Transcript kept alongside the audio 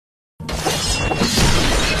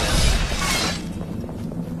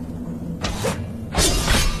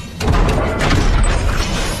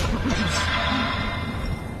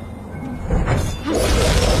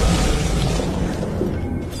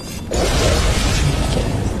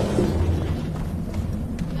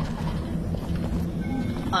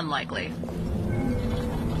Unlikely.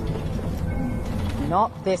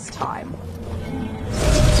 Not this time.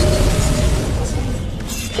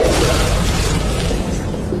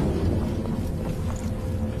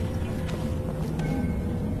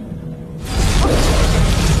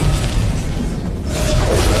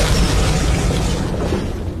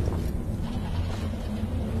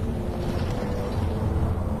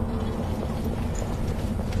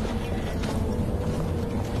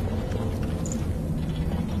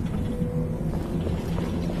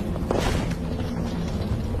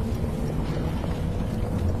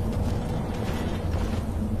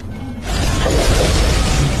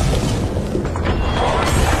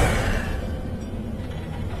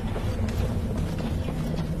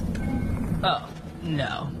 Oh,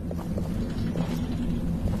 no.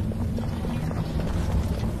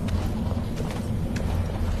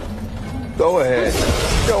 Go ahead.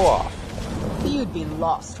 Show off. You'd be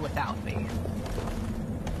lost without me.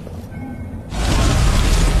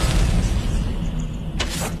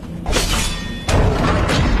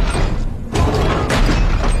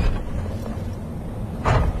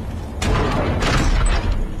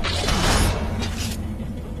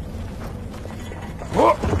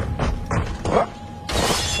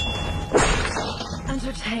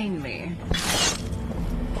 Entertain me.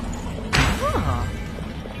 Huh.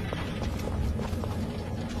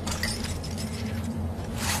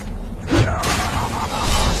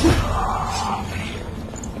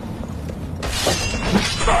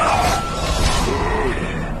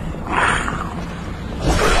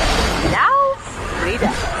 Now,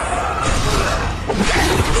 freedom.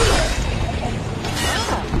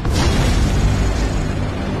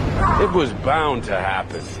 It was bound to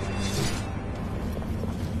happen.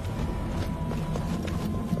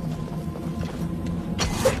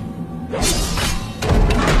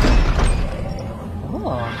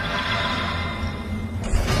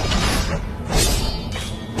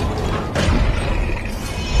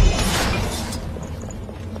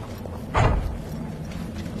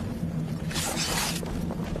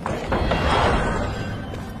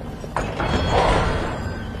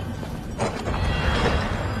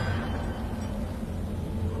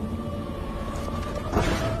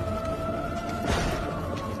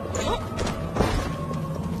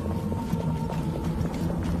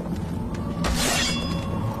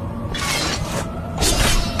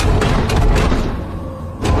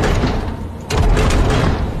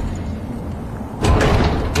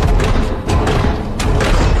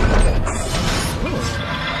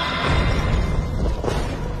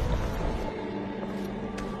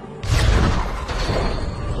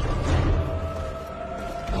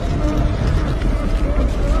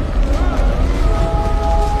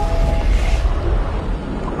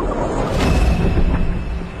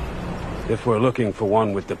 If we're looking for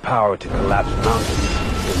one with the power to collapse mountains,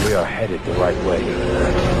 then we are headed the right way.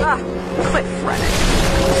 Ah, quit fretting.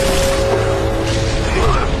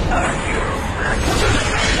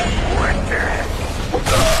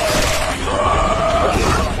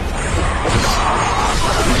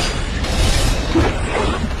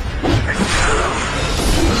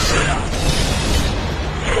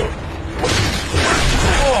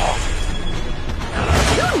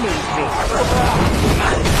 You need me.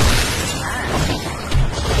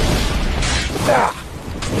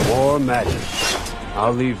 More magic.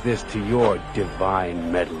 I'll leave this to your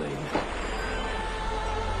divine meddling.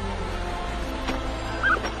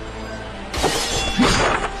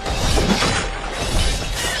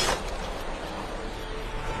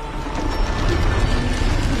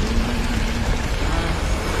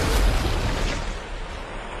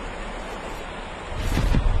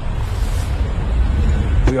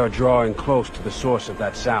 We are drawing close to the source of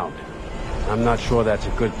that sound. I'm not sure that's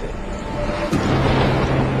a good thing.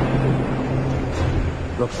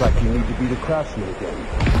 Looks like you need to be the craftsman again.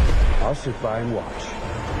 I'll sit by and watch.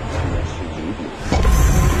 Unless you need me.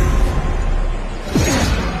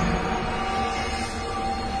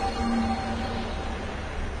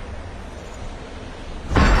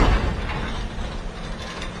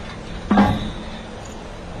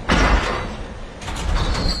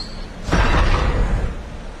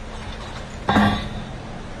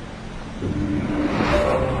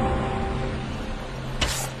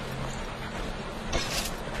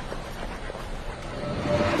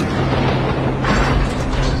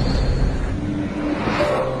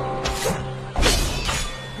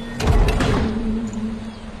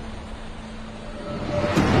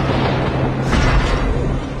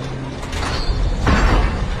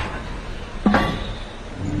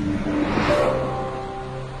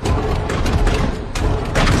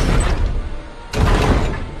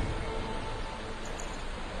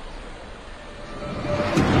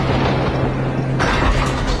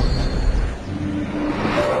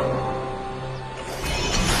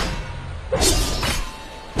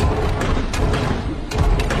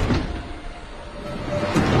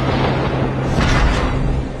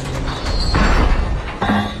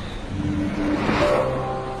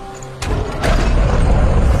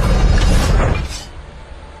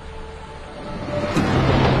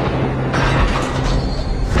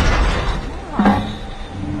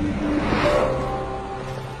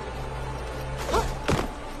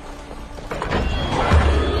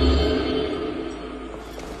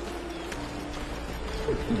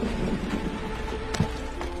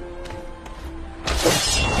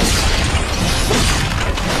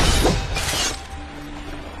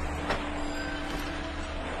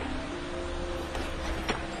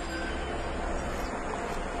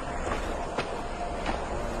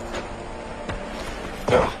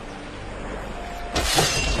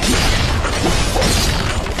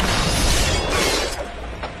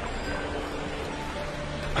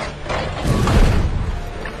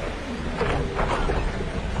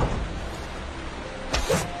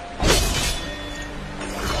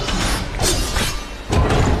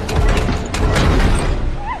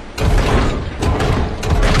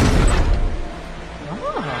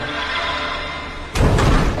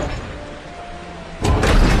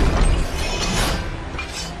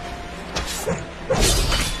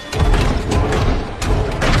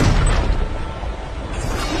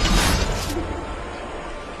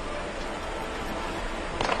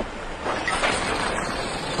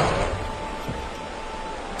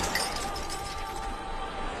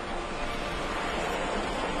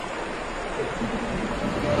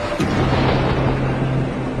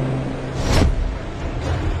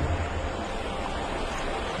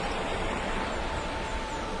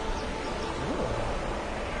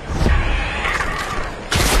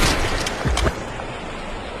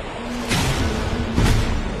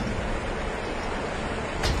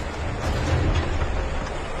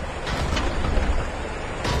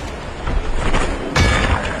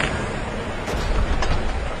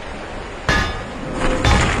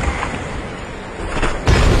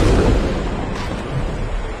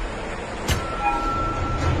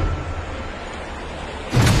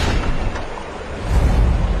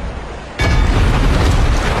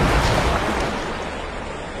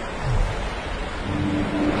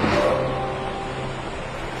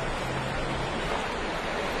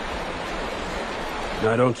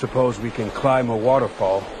 I don't suppose we can climb a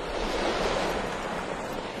waterfall.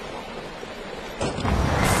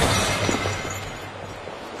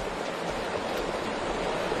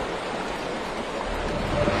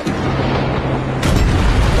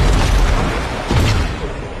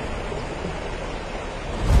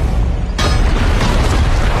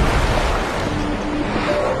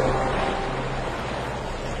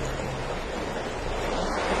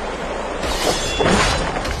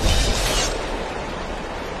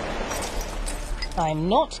 I'm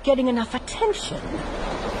not getting enough attention.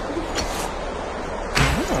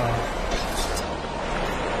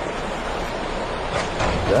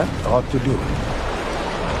 That ought to do it.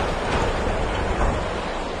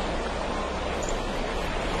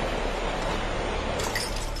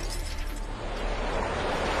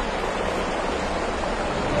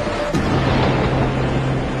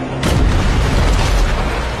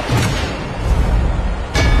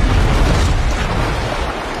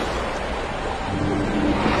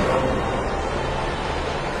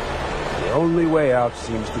 The only way out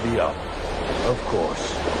seems to be up, of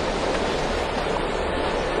course.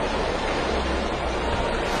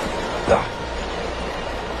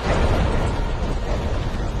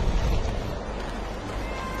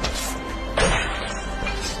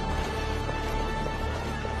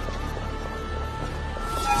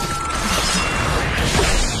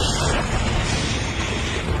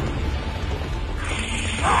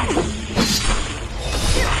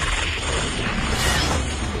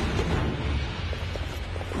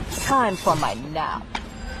 Time for my nap.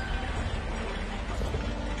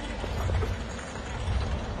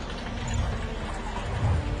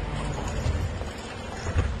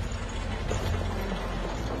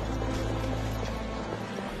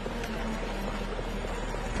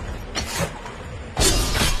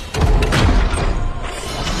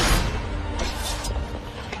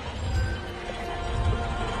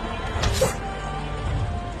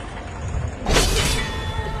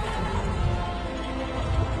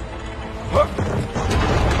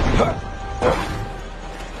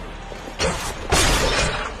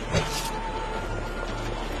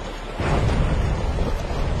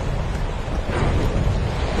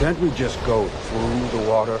 Can't we just go through the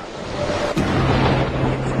water?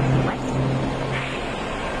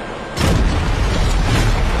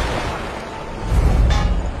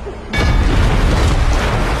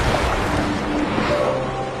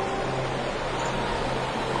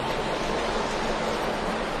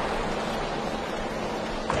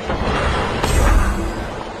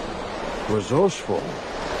 Resourceful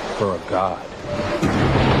for a god.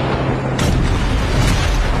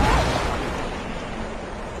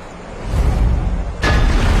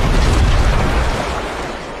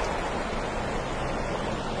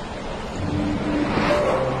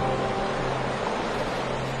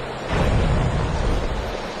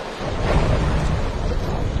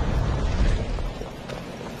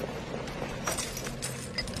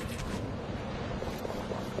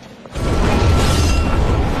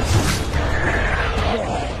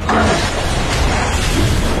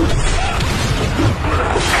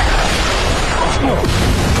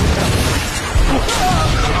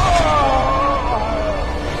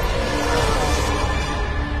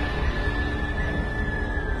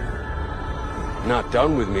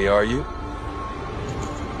 done with me, are you?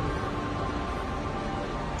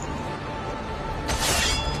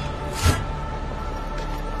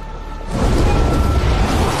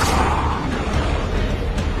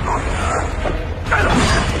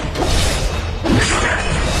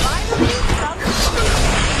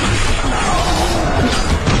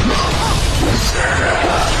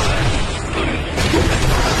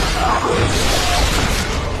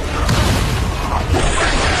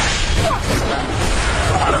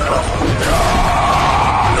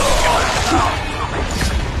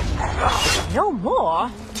 No more?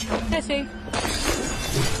 Sissy.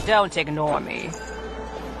 Don't ignore me.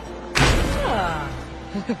 Ah.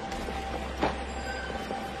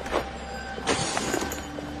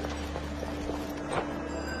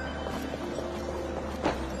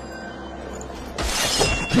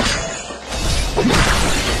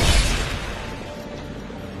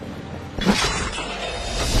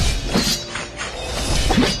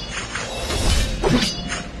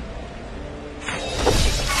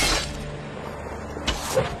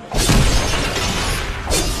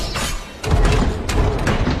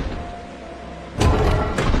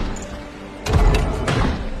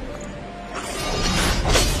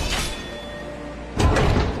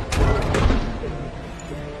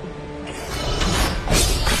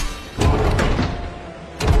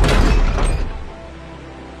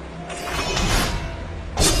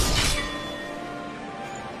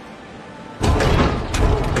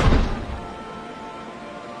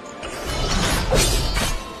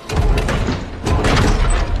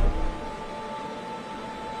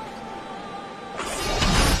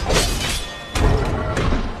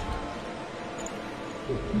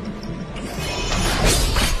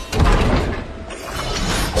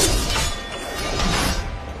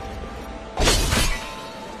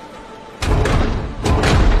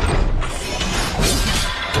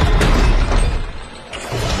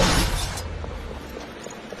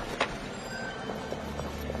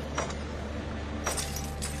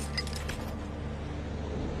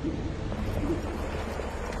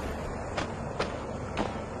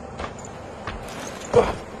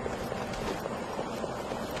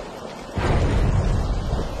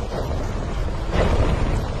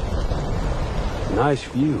 Nice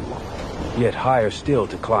view, yet higher still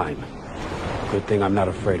to climb. Good thing I'm not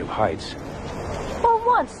afraid of heights. For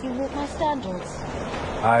once, you meet my standards.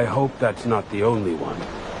 I hope that's not the only one.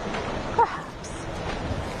 Perhaps.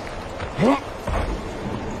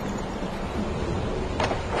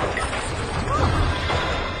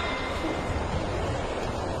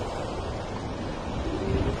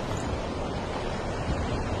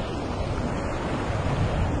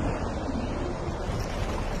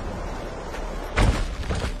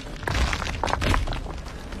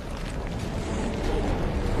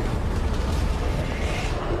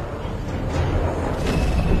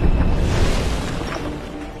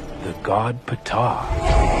 God Ptah.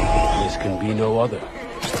 This can be no other. Like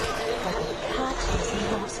a cat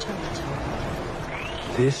has lost her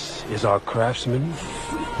tongue. This is our craftsman?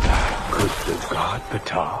 Could the God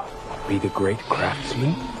Ptah be the great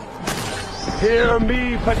craftsman? Hear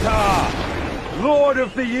me, Ptah! Lord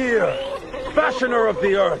of the year! Fashioner of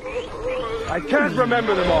the earth! I can't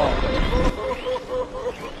remember them all.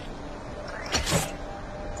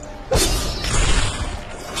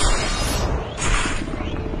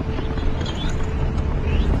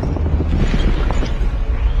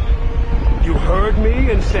 Heard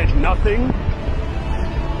me and said nothing?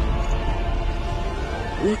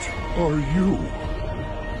 What are you?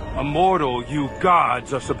 A mortal you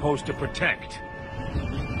gods are supposed to protect.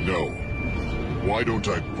 No. Why don't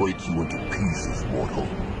I break you into pieces, mortal,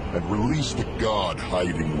 and release the god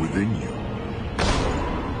hiding within you?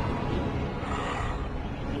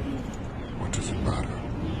 What does it matter?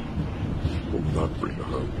 Will not bring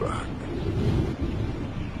her back.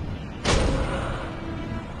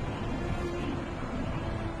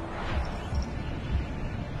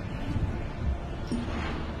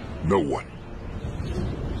 No one.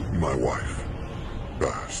 My wife,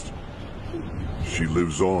 Bast. She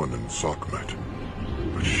lives on in Sekhmet,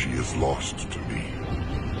 but she is lost to me.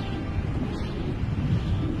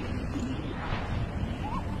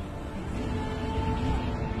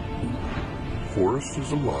 Forrest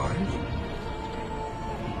is alive?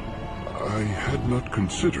 I had not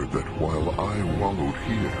considered that while I wallowed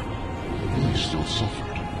here, he still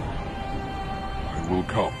suffered. I will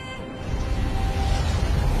come.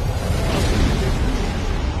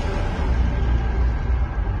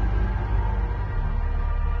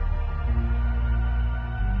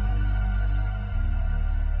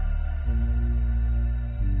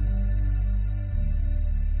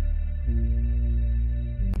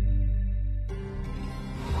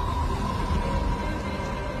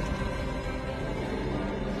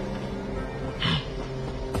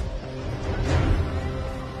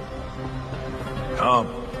 Come.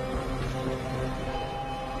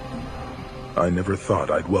 I never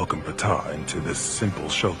thought I'd welcome Ptah into this simple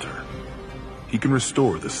shelter. He can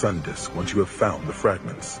restore the sun disk once you have found the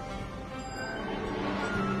fragments.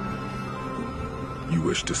 You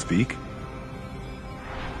wish to speak?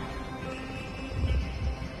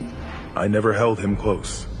 I never held him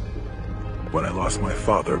close. When I lost my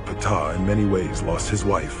father, Ptah in many ways lost his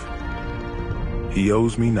wife. He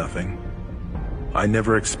owes me nothing. I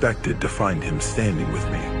never expected to find him standing with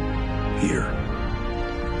me, here,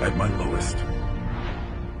 at my lowest.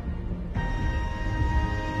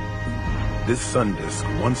 This sun disk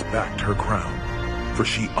once backed her crown, for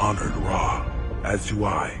she honored Ra, as do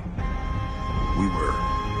I. We were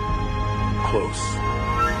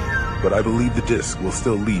close, but I believe the disk will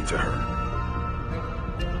still lead to her.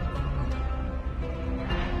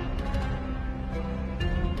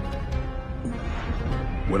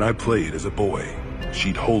 When I played as a boy,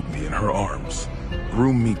 she'd hold me in her arms,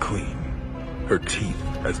 groom me clean, her teeth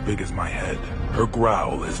as big as my head, her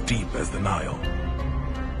growl as deep as the Nile.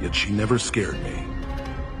 Yet she never scared me.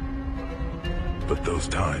 But those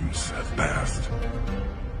times have passed.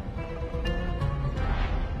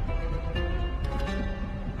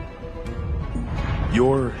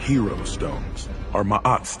 Your hero stones are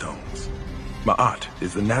Ma'at stones. Ma'at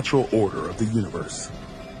is the natural order of the universe.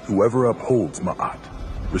 Whoever upholds Ma'at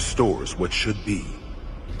restores what should be.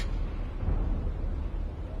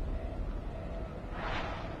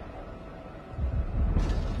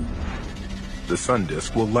 The sun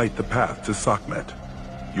disk will light the path to Sekhmet.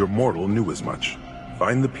 Your mortal knew as much.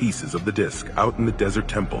 Find the pieces of the disk out in the desert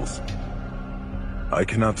temples. I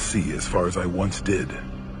cannot see as far as I once did.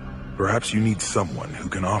 Perhaps you need someone who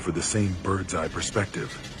can offer the same bird's-eye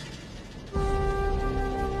perspective.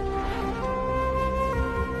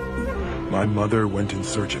 My mother went in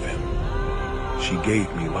search of him. She gave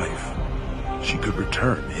me life. She could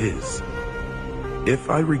return his. If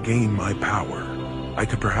I regain my power, I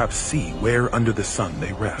could perhaps see where under the sun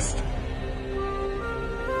they rest.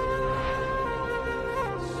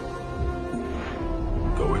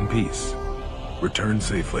 Go in peace. Return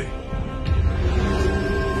safely.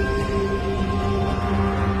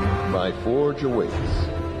 My forge awaits.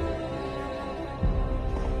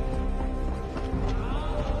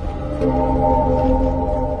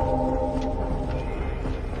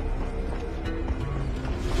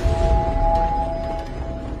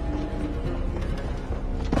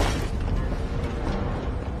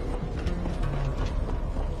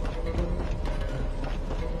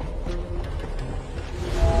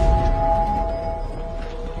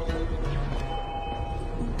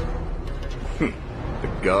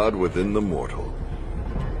 God within the mortal.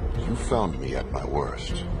 You found me at my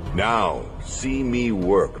worst. Now, see me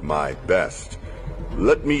work my best.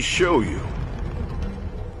 Let me show you.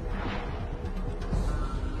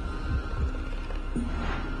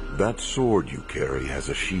 That sword you carry has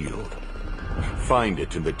a shield. Find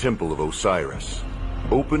it in the Temple of Osiris,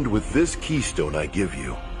 opened with this keystone I give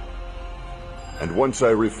you. And once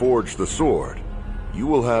I reforge the sword, you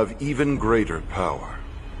will have even greater power.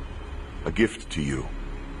 A gift to you.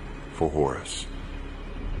 For Horus,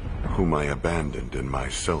 whom I abandoned in my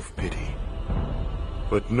self-pity.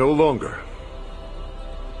 But no longer.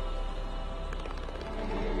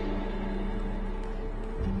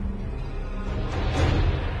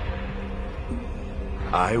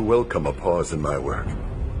 I welcome a pause in my work.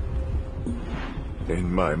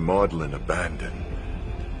 In my maudlin abandon,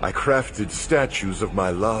 I crafted statues of my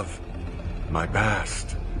love, my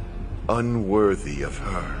past, unworthy of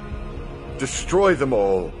her. Destroy them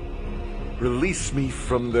all. Release me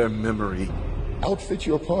from their memory. Outfit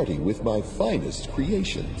your party with my finest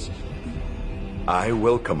creations. I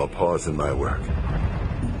welcome a pause in my work.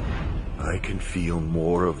 I can feel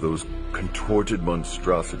more of those contorted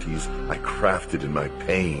monstrosities I crafted in my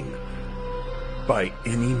pain. By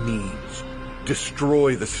any means,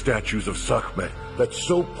 destroy the statues of Sekhmet that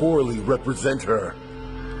so poorly represent her.